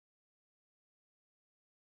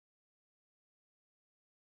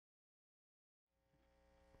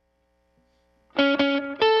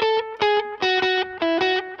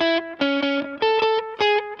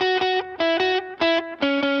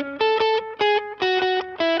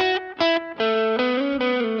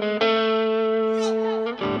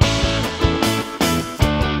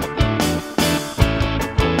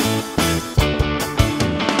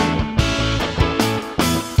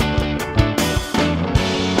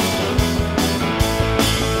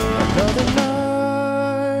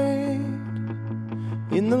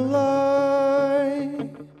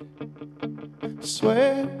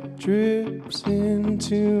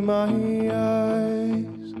my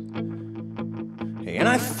eyes, and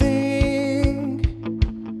I think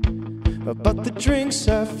about the drinks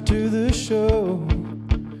after the show,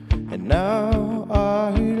 and now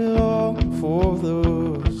I long for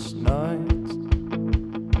those nights.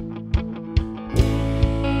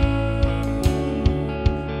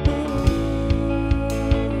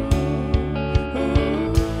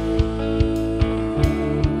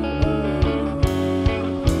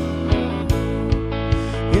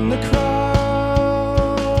 In the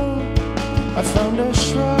crowd, I found a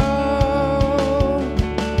shroud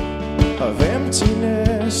of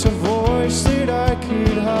emptiness, a voice that I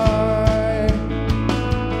could hide.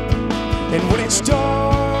 And when it's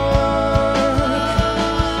dark,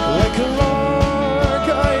 like a lark,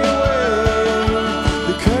 I awake.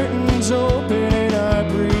 The curtains open and I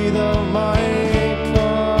breathe out my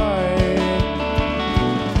pride.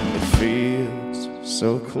 It feels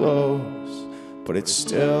so close, but it's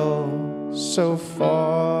still so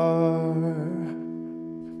far.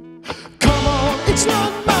 Come on, it's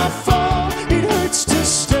not my fault. It hurts to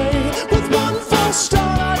stay. With one false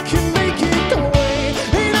start, I can make it go away.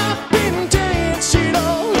 And I've been dancing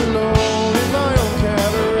all alone in my own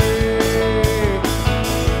cabaret.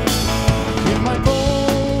 In my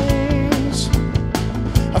bones,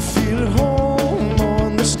 I feel at home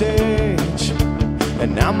on the stage.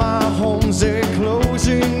 And now my homes, they're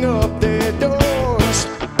closing up their doors.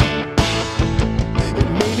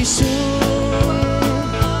 Maybe soon,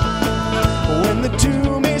 when the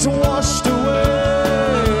doom is washed away,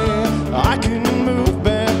 I can move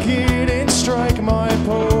back in and strike my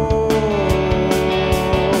pose.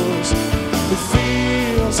 It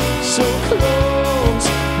feels so close,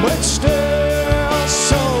 but still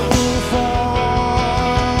so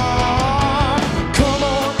far. Come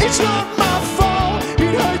on, it's not my fault.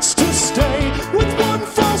 It hurts to stay. With one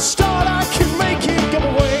false start, I can make it go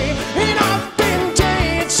away. And I've been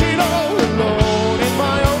dancing all alone in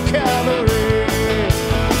my own cabaret.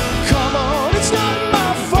 Come on, it's not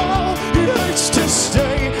my fault. It hurts to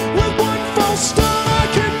stay. With one false start, I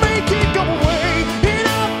can make it go away. And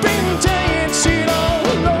I've been dancing all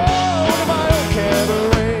alone in my own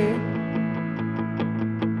cabaret.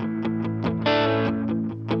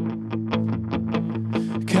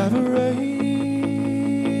 Cabaret.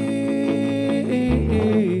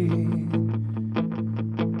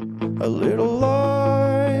 A little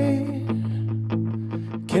light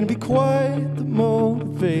can be quite the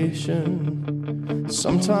motivation.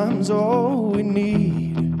 Sometimes all we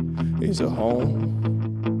need is a home.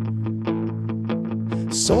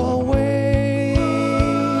 So I'll wait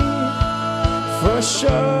for a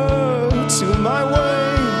shirt to my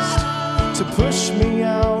waist to push me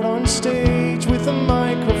out on stage with a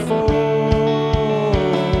microphone,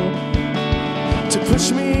 to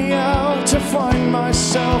push me out to find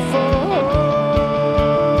myself